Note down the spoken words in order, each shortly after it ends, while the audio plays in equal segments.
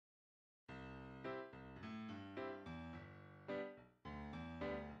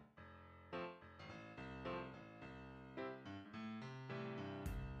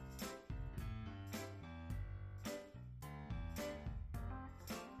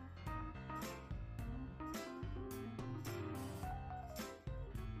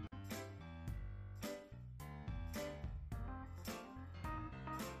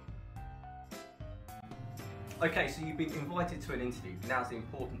Okay, so you've been invited to an interview. Now's the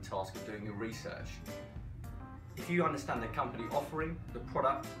important task of doing your research. If you understand the company offering, the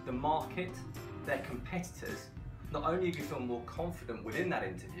product, the market, their competitors, not only do you feel more confident within that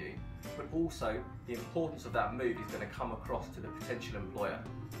interview, but also the importance of that move is going to come across to the potential employer.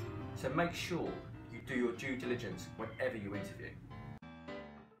 So make sure you do your due diligence whenever you interview.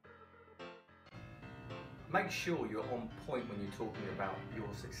 Make sure you're on point when you're talking about your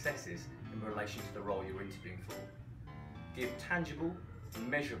successes in relation to the role you're interviewing for. Give tangible,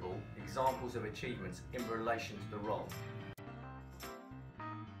 measurable examples of achievements in relation to the role.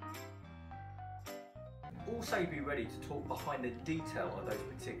 Also be ready to talk behind the detail of those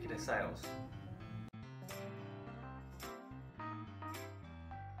particular sales.